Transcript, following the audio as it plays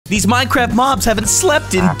These Minecraft mobs haven't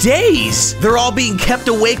slept in days. They're all being kept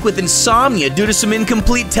awake with insomnia due to some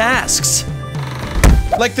incomplete tasks.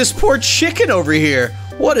 Like this poor chicken over here.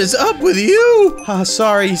 What is up with you?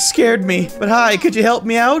 Sorry, you scared me. But hi, could you help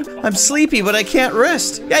me out? I'm sleepy, but I can't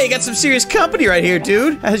rest. Yeah, you got some serious company right here,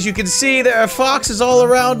 dude. As you can see, there are foxes all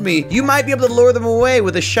around me. You might be able to lure them away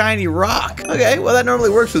with a shiny rock. Okay, well, that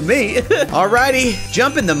normally works with me. Alrighty,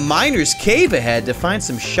 jump in the miner's cave ahead to find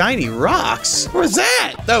some shiny rocks. Where's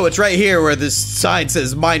that? Oh, it's right here where this sign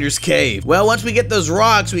says miner's cave. Well, once we get those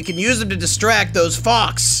rocks, we can use them to distract those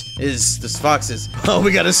foxes. Oh,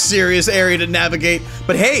 we got a serious area to navigate.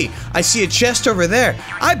 But hey, I see a chest over there.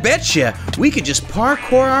 I betcha we could just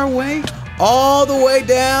parkour our way all the way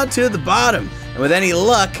down to the bottom. And with any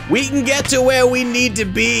luck, we can get to where we need to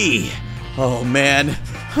be. Oh man,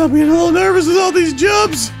 I'm getting a little nervous with all these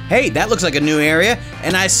jumps. Hey, that looks like a new area.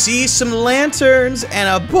 And I see some lanterns and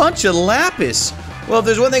a bunch of lapis. Well, if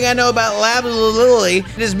there's one thing I know about lapis lazuli,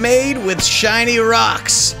 it is made with shiny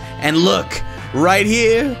rocks. And look, right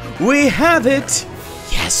here, we have it.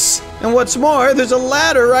 Yes. And what's more, there's a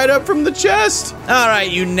ladder right up from the chest. All right,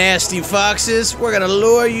 you nasty foxes, we're gonna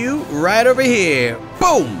lure you right over here.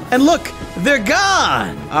 Boom! And look, they're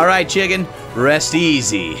gone. All right, chicken, rest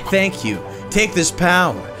easy. Thank you. Take this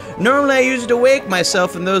power. Normally I use it to wake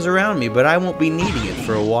myself and those around me, but I won't be needing it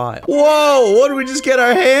for a while. Whoa, what did we just get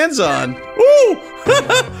our hands on? Woo!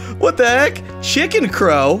 What the heck? Chicken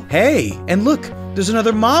crow? Hey, and look, there's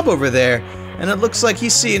another mob over there. And it looks like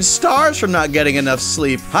he's seeing stars from not getting enough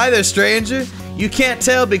sleep. Hi there, stranger. You can't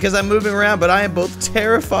tell because I'm moving around, but I am both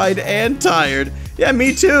terrified and tired. Yeah,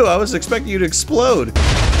 me too. I was expecting you to explode.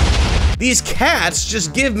 These cats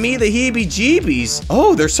just give me the heebie-jeebies.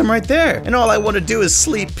 Oh, there's some right there. And all I want to do is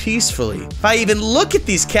sleep peacefully. If I even look at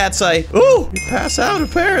these cats, you pass out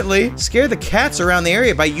apparently. Scare the cats around the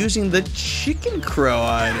area by using the chicken crow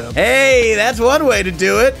item. Hey, that's one way to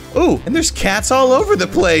do it. Ooh, and there's cats all over the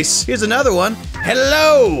place. Here's another one.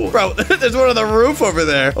 Hello! Bro, there's one on the roof over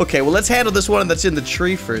there. Okay, well, let's handle this one that's in the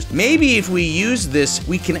tree first. Maybe if we use this,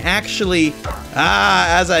 we can actually...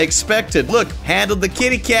 as I expected. Look, handled the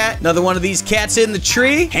kitty cat. Another one of these cats in the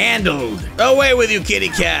tree. Handled. Away with you, kitty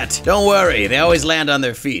cat. Don't worry, they always land on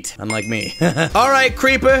their feet, unlike me. All right,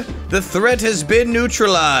 Creeper, the threat has been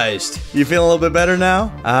neutralized. You feeling a little bit better now?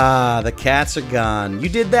 The cats are gone. You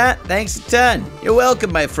did that? Thanks a ton. You're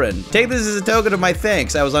welcome, my friend. Take this as a token of my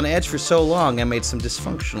thanks. I was on edge for so long, I made some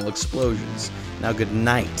dysfunctional explosions. Now good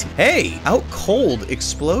night. Hey, out cold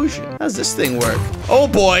explosion. How does this thing work? Oh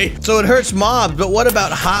boy, so it hurts mobs, but what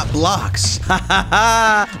about hot blocks? Ha ha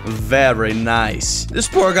ha, very nice. This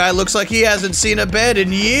poor guy looks like he hasn't seen a bed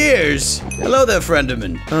in years. Hello there,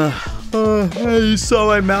 Frienderman. You saw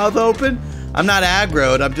my mouth open? I'm not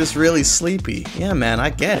aggroed, I'm just really sleepy. Yeah, man, I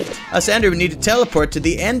get it. Us Endermen need to teleport to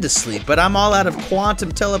the end to sleep, but I'm all out of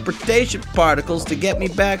quantum teleportation particles to get me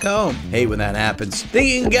back home. Hate when that happens. Think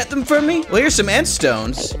you can get them for me? Well, here's some end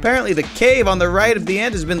stones. Apparently the cave on the right of the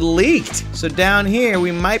end has been leaked. So down here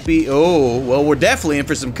we might be, well, we're definitely in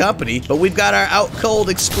for some company, but we've got our out cold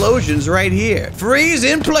explosions right here. Freeze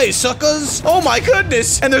in place, suckers. Oh my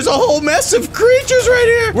goodness, and there's a whole mess of creatures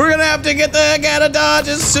right here. We're gonna have to get the heck out of Dodge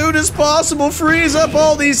as soon as possible. Freeze up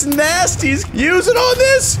all these nasties. Use it on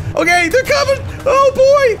this. Okay, they're coming. Oh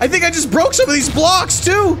boy. I think I just broke some of these blocks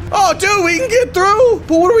too. Oh, dude, we can get through.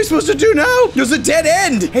 But what are we supposed to do now? There's a dead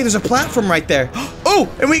end. Hey, there's a platform right there.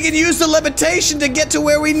 Oh, and we can use the levitation to get to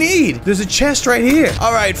where we need. There's a chest right here.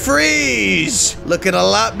 All right, freeze. Looking a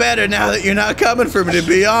lot better now that you're not coming for me, to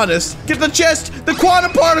be honest. Get the chest. The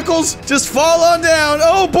quantum particles just fall on down.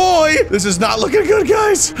 Oh boy. This is not looking good,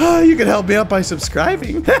 guys. You can help me out by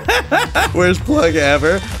subscribing. Worst plug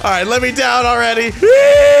ever. All right, let me down already.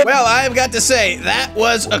 Well, I've got to say, that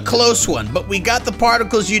was a close one, but we got the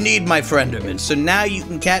particles you need, my frienderman, so now you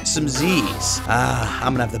can catch some Z's.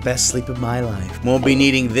 I'm gonna have the best sleep of my life. Won't be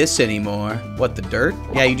needing this anymore. What, the dirt?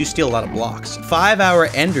 Yeah, you do steal a lot of blocks. 5-hour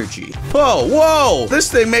Endergy. Whoa, this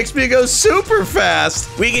thing makes me go super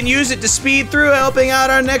fast. We can use it to speed through helping out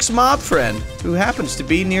our next mob friend, who happens to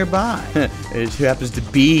be nearby.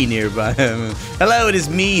 Hello, it is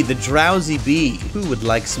me, the drowsy bee. Who would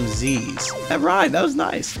like some Z's? That rhymed, that was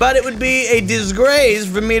nice. But it would be a disgrace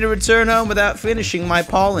for me to return home without finishing my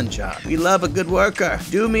pollen job. We love a good worker.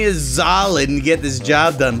 Do me a solid and get this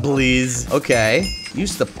job done, please. Okay.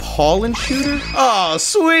 Use the pollen shooter? Oh,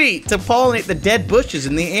 sweet! To pollinate the dead bushes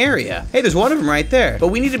in the area. Hey, there's one of them right there. But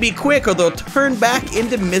we need to be quick or they'll turn back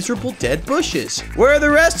into miserable dead bushes. Where are the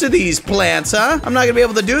rest of these plants, huh? I'm not gonna be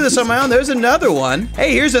able to do this on my own. There's another one.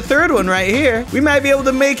 Hey, here's a third one right here. We might be able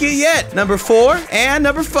to make it yet. Number 4 and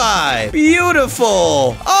number 5.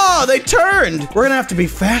 Beautiful. Oh, they turned. We're gonna have to be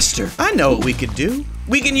faster. I know what we could do.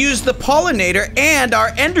 We can use the pollinator and our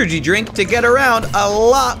Endergy drink to get around a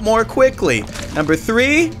lot more quickly. Number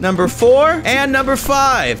 3, number 4, and number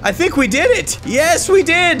 5. I think we did it. Yes, we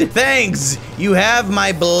did. Thanks. You have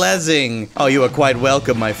my blessing. Oh, you are quite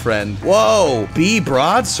welcome, my friend. Whoa, Bee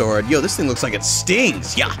Broadsword. Yo, this thing looks like it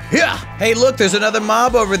stings. Yeah. Hey, look, there's another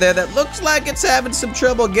mob over there that looks like it's having some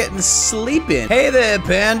trouble getting sleeping. Hey there,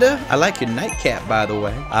 Panda. I like your nightcap, by the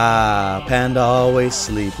way. Ah, Panda always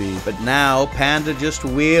sleepy. But now, Panda just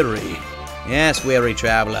weary. Yes, weary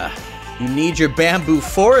traveler. You need your bamboo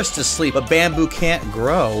forest to sleep, but bamboo can't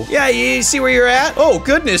grow. Yeah, you see where you're at? Oh,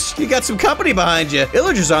 goodness, you got some company behind you.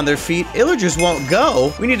 Illagers on their feet. Illagers won't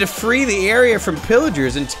go. We need to free the area from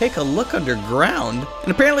pillagers and take a look underground.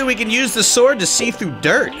 And apparently we can use the sword to see through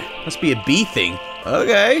dirt. Must be a bee thing.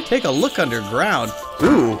 Okay, take a look underground.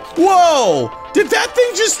 Ooh, whoa! Did that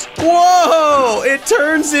thing just, whoa! It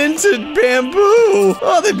turns into bamboo.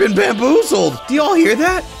 Oh, they've been bamboozled. Do y'all hear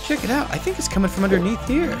that? Check it out. I think it's coming from underneath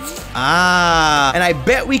here. Ah, and I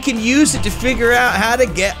bet we can use it to figure out how to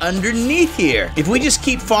get underneath here. If we just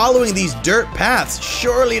keep following these dirt paths,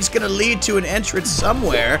 surely it's gonna lead to an entrance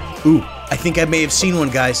somewhere. Ooh. I think I may have seen one,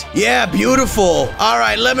 guys. Yeah, beautiful. All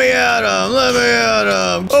right, let me at him. Let me at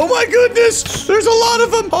him. Oh my goodness, there's a lot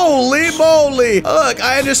of them. Holy moly. Look,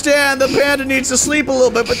 I understand the panda needs to sleep a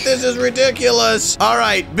little bit, but this is ridiculous. All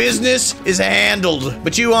right, business is handled.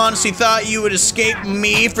 But you honestly thought you would escape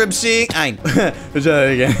me from seeing? But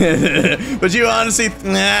you honestly,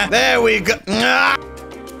 nah, there we go. Nah.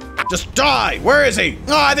 Just die! Where is he?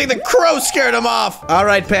 Oh, I think the crow scared him off!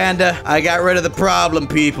 Alright, Panda. I got rid of the problem,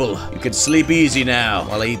 people. You can sleep easy now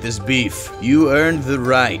while I eat this beef. You earned the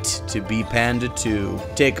right to be Panda 2.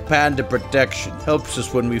 Take Panda protection. Helps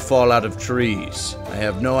us when we fall out of trees. I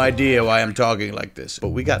have no idea why I'm talking like this, but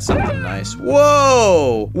we got something nice.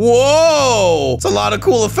 Whoa! Whoa! It's a lot of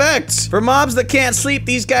cool effects. For mobs that can't sleep,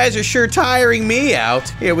 these guys are sure tiring me out.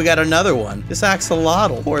 Here, we got another one. This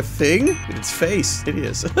axolotl. Poor thing. Look at its face. It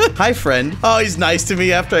is. Hi, friend. Oh, he's nice to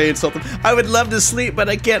me after I insult him. I would love to sleep, but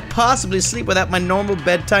I can't possibly sleep without my normal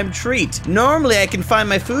bedtime treat. Normally, I can find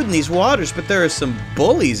my food in these waters, but there are some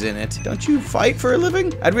bullies in it. Don't you fight for a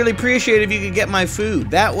living? I'd really appreciate it if you could get my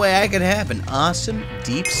food. That way, I could have an awesome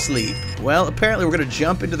deep sleep. Well, apparently we're gonna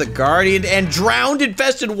jump into the guardian and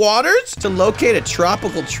drowned-infested waters to locate a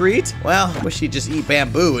tropical treat. Well, I wish he'd just eat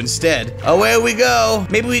bamboo instead. Away we go.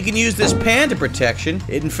 Maybe we can use this panda protection.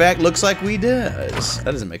 It, in fact, looks like we does.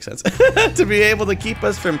 That doesn't make sense. To be able to keep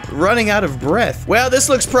us from running out of breath. Well, this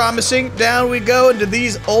looks promising. Down we go into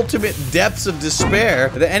these ultimate depths of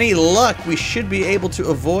despair. With any luck, we should be able to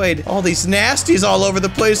avoid all these nasties all over the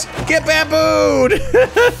place. Get bambooed!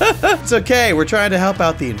 It's okay. We're trying to help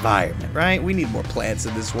out the environment, right? We need more plants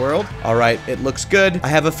in this world. All right, it looks good. I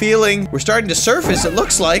have a feeling we're starting to surface, it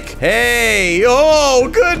looks like. Hey, oh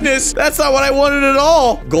goodness, that's not what I wanted at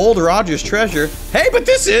all. Gold Roger's treasure. Hey, but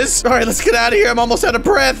this is. All right, let's get out of here. I'm almost out of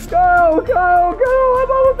breath. Go, go, go,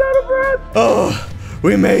 I'm almost out of breath. Oh.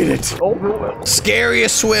 We made it. Oh,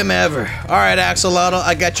 scariest swim ever. All right, Axolotl,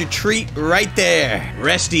 I got your treat right there.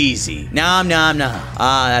 Rest easy. Nom, nom, nom.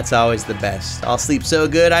 Ah, that's always the best. I'll sleep so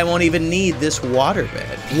good I won't even need this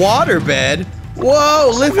waterbed. Waterbed?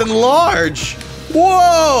 Whoa, living large.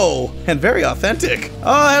 Whoa! And very authentic.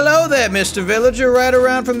 Oh, hello there, Mr. Villager, right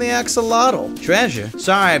around from the axolotl. Treasure?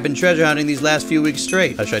 Sorry, I've been treasure hunting these last few weeks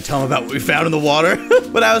straight. Should I tell him about what we found in the water?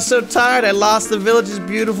 But I was so tired, I lost the village's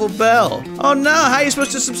beautiful bell. Oh no, how are you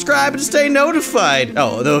supposed to subscribe and stay notified?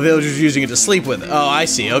 Oh, the villager's using it to sleep with it. Oh, I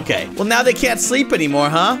see, okay. Well, now they can't sleep anymore,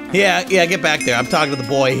 huh? Yeah, get back there. I'm talking to the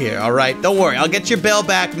boy here, all right? Don't worry, I'll get your bell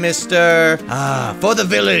back, mister. Ah, for the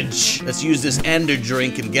village. Let's use this ender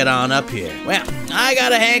drink and get on up here. Well, I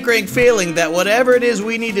got a hankering feeling that whatever it is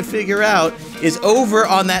we need to figure out is over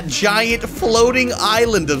on that giant floating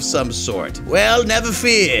island of some sort. Well, never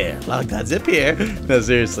fear. Logdotzip here. No,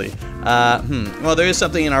 seriously. Well, there is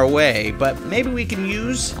something in our way, but maybe we can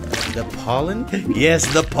use the pollen?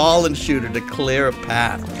 Yes, the pollen shooter to clear a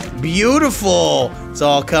path. Beautiful. It's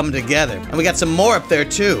all come together. And we got some more up there,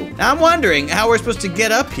 too. Now, I'm wondering how we're supposed to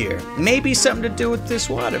get up here. Maybe something to do with this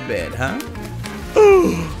waterbed, huh?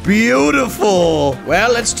 Ooh, beautiful.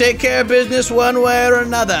 Well, let's take care of business one way or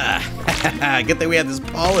another. Good thing we have this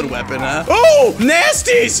pollen weapon, huh? Oh,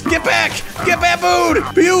 nasties! Get back! Get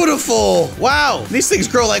babooned! Beautiful! Wow, these things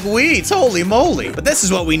grow like weeds. Holy moly. But this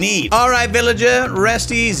is what we need. All right, villager,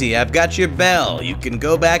 rest easy. I've got your bell. You can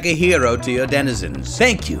go back a hero to your denizens.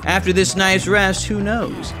 Thank you. After this nice rest, who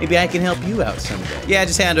knows? Maybe I can help you out someday. Yeah,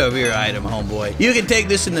 just hand over your item, homeboy. You can take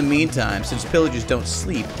this in the meantime. Since pillagers don't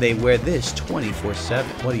sleep, they wear this 24/7.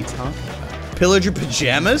 What are you talking about? Pillager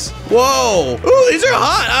pajamas? Whoa! Ooh, these are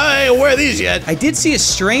hot! I ain't wear these yet. I did see a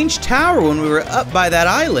strange tower when we were up by that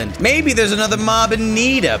island. Maybe there's another mob in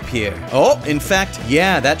need up here. Oh, in fact,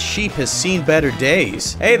 yeah, that sheep has seen better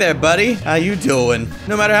days. Hey there, buddy. How you doing?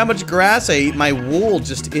 No matter how much grass I eat, my wool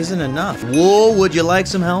just isn't enough. Wool, would you like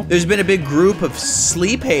some help? There's been a big group of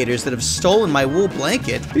sleep haters that have stolen my wool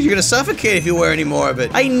blanket. You're gonna suffocate if you wear any more of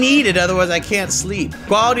it. I need it, otherwise I can't sleep.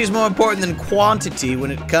 Quality is more important than quantity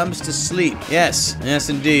when it comes to sleep. Yes, yes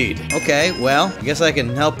indeed. Okay, well, I guess I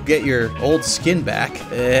can help get your old skin back.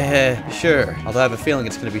 Sure. Although I have a feeling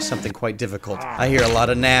it's gonna be something quite difficult. I hear a lot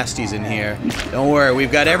of nasties in here. Don't worry,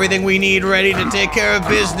 we've got everything we need ready to take care of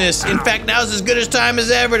business. In fact, now's as good a time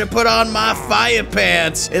as ever to put on my fire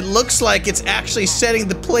pants. It looks like it's actually setting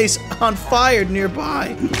the place on fire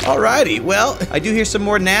nearby. Alrighty, well, I do hear some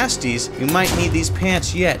more nasties. You might need these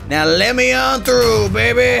pants yet. Now let me on through,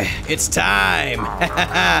 baby. It's time.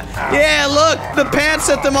 Yeah, look, the pants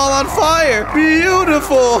set them all on fire.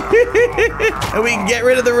 Beautiful. And we can get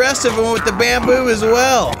rid of the rest of them with the bamboo as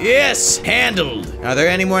well. Yes, handled. Are there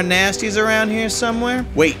any more nasties around here somewhere?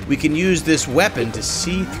 Wait, we can use this weapon to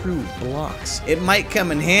see through blocks. It might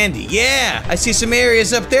come in handy. Yeah, I see some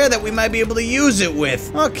areas up there that we might be able to use it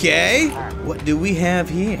with. Okay, what do we have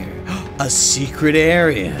here? A secret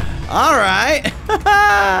area. All right.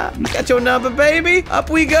 Got your number, baby. Up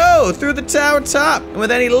we go through the tower top. And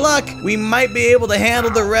with any luck, we might be able to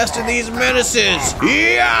handle the rest of these menaces.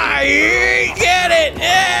 Yeah, get it.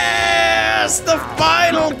 Yes, the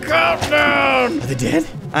final countdown. Are they dead?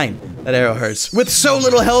 That arrow hurts. With so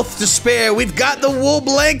little health to spare, we've got the wool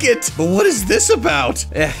blanket. But what is this about?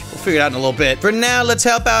 We'll figure it out in a little bit. For now, let's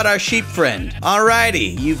help out our sheep friend.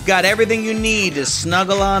 Alrighty, you've got everything you need to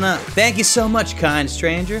snuggle on up. Thank you so much, kind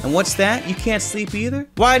stranger. And what's that? You can't sleep either?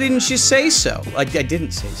 Why didn't you say so? I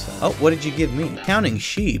didn't say so. Oh, what did you give me? Counting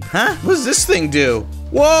sheep. Huh? What does this thing do?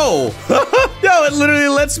 Whoa! Yo, it literally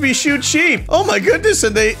lets me shoot sheep. Oh my goodness,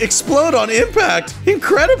 and they explode on impact.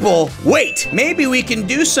 Incredible. Wait, maybe we can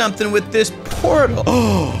do something with this portal.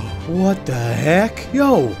 Oh, what the heck?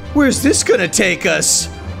 Yo, where's this gonna take us?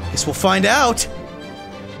 Guess we'll find out.